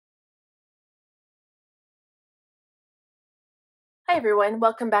Hi everyone,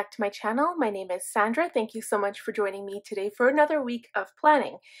 welcome back to my channel. My name is Sandra. Thank you so much for joining me today for another week of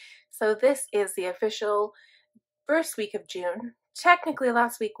planning. So this is the official first week of June. Technically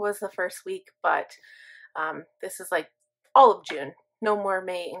last week was the first week, but this is like all of June, no more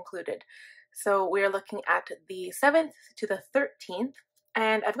May included. So we're looking at the 7th to the 13th,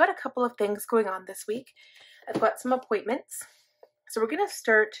 and I've got a couple of things going on this week. I've got some appointments. So we're going to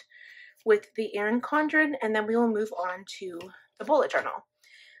start with the Erin Condren, and then we will move on to the bullet journal.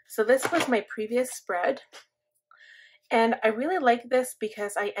 So this was my previous spread, and I really like this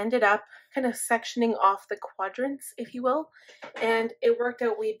because I ended up kind of sectioning off the quadrants, if you will, and it worked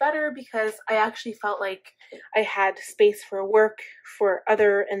out way better because I actually felt like I had space for work, for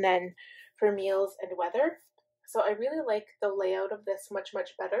other, and then for meals and weather. So I really like the layout of this much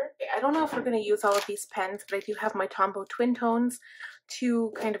better. I don't know if we're going to use all of these pens, but I do have my Tombow Twin Tones,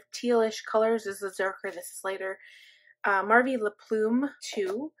 two kind of tealish colors. This is darker, this is lighter. Marvy Le Plume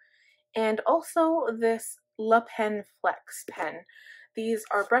 2, and also this La Pen Flex pen. These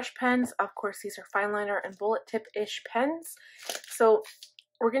are brush pens. Of course, these are fine liner and bullet tip-ish pens. So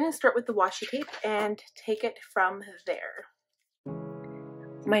we're going to start with the washi tape and take it from there.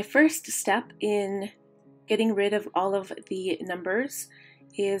 My first step in getting rid of all of the numbers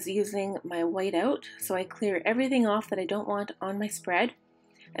is using my whiteout. So I clear everything off that I don't want on my spread.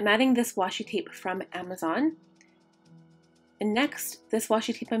 I'm adding this washi tape from Amazon. And next, this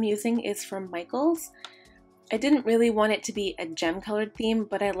washi tape I'm using is from Michaels. I didn't really want it to be a gem-colored theme,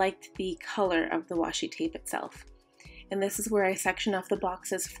 but I liked the color of the washi tape itself. And this is where I section off the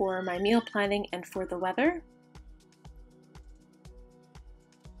boxes for my meal planning and for the weather.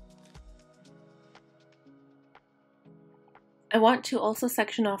 I want to also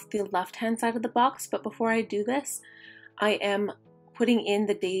section off the left-hand side of the box, but before I do this, I am putting in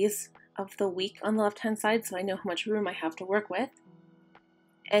the days of the week on the left-hand side so I know how much room I have to work with.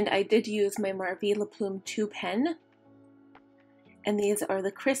 And I did use my Marvy Le Plume 2 pen. And these are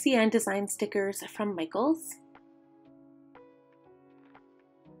the Chrissy-Anne design stickers from Michaels.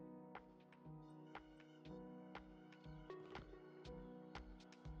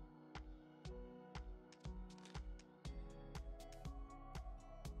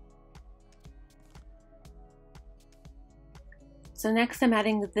 So next I'm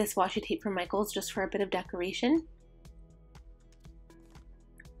adding this washi tape from Michaels just for a bit of decoration.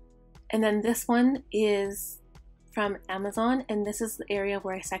 And then this one is from Amazon, and this is the area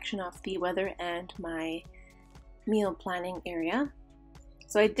where I section off the weather and my meal planning area.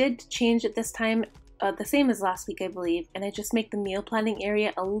 So I did change it this time, the same as last week I believe, and I just make the meal planning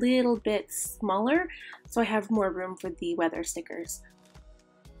area a little bit smaller so I have more room for the weather stickers.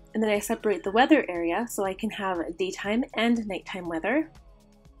 And then I separate the weather area so I can have daytime and nighttime weather.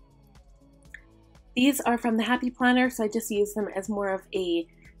 These are from the Happy Planner, so I just use them as more of a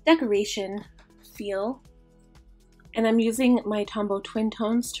decoration feel. And I'm using my Tombow Twin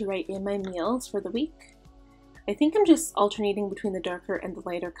Tones to write in my meals for the week. I think I'm just alternating between the darker and the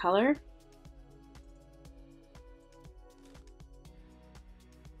lighter color.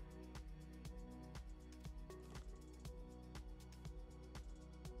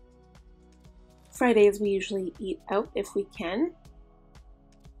 Fridays we usually eat out if we can.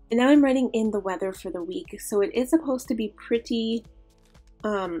 And now I'm writing in the weather for the week, so it is supposed to be pretty,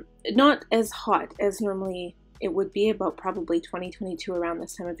 not as hot as normally it would be, about probably 20-22 around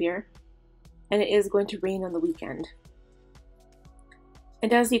this time of year. And it is going to rain on the weekend.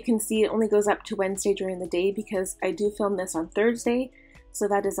 And as you can see, it only goes up to Wednesday during the day because I do film this on Thursday, so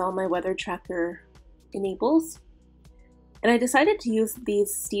that is all my weather tracker enables. And I decided to use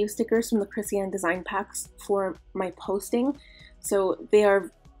these Steve stickers from the Chrissy-Anne design packs for my posting. So they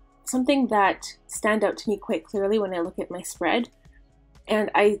are something that stand out to me quite clearly when I look at my spread. And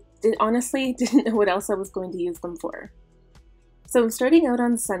I honestly didn't know what else I was going to use them for. So I'm starting out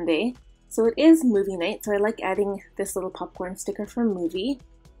on Sunday. So it is movie night, so I like adding this little popcorn sticker from Movie.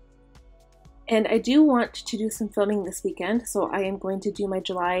 And I do want to do some filming this weekend, so I am going to do my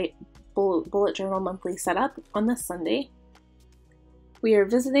July bullet journal monthly setup on this Sunday. We are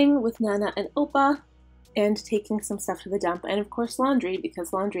visiting with Nana and Opa and taking some stuff to the dump, and of course laundry,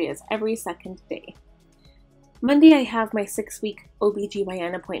 because laundry is every second day. Monday I have my 6-week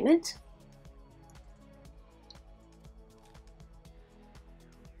OBGYN appointment.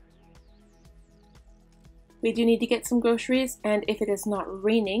 We do need to get some groceries, and if it is not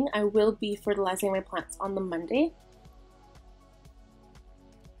raining, I will be fertilizing my plants on the Monday.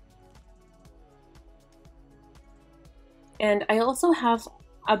 And I also have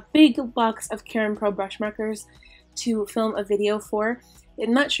a big box of Caron Pro brush markers to film a video for.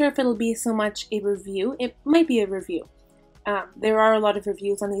 I'm not sure if it'll be so much a review. It might be a review. There are a lot of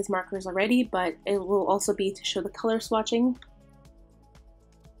reviews on these markers already, but it will also be to show the color swatching.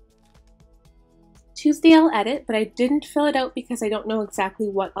 Tuesday I'll edit, but I didn't fill it out because I don't know exactly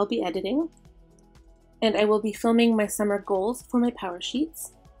what I'll be editing. And I will be filming my summer goals for my power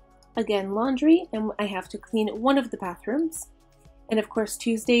sheets. Again, laundry, and I have to clean one of the bathrooms. And of course,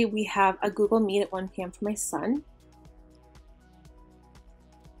 Tuesday we have a Google Meet at 1 p.m. for my son.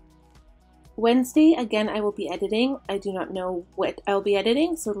 Wednesday, again, I will be editing. I do not know what I'll be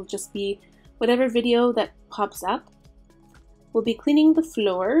editing, so it'll just be whatever video that pops up. We'll be cleaning the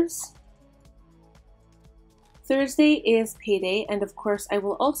floors. Thursday is payday, and of course I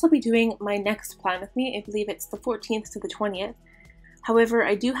will also be doing my next plan with me. I believe it's the 14th to the 20th. However,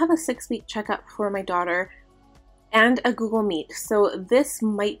 I do have a 6-week checkup for my daughter and a Google Meet, so this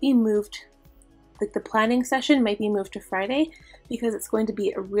might be moved, like the planning session might be moved to Friday because it's going to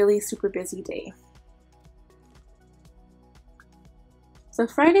be a really super busy day. So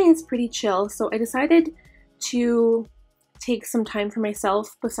Friday is pretty chill, so I decided to take some time for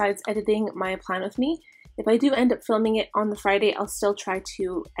myself besides editing my plan with me. If I do end up filming it on the Friday, I'll still try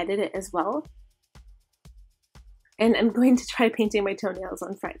to edit it as well. And I'm going to try painting my toenails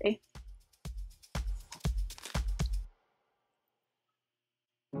on Friday.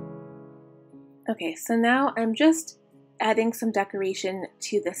 Okay, so now I'm just adding some decoration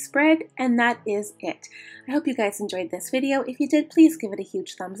to the spread, and that is it. I hope you guys enjoyed this video. If you did, please give it a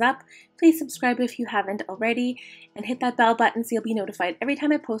huge thumbs up. Please subscribe if you haven't already, and hit that bell button so you'll be notified every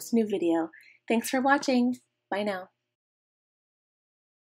time I post a new video. Thanks for watching. Bye now.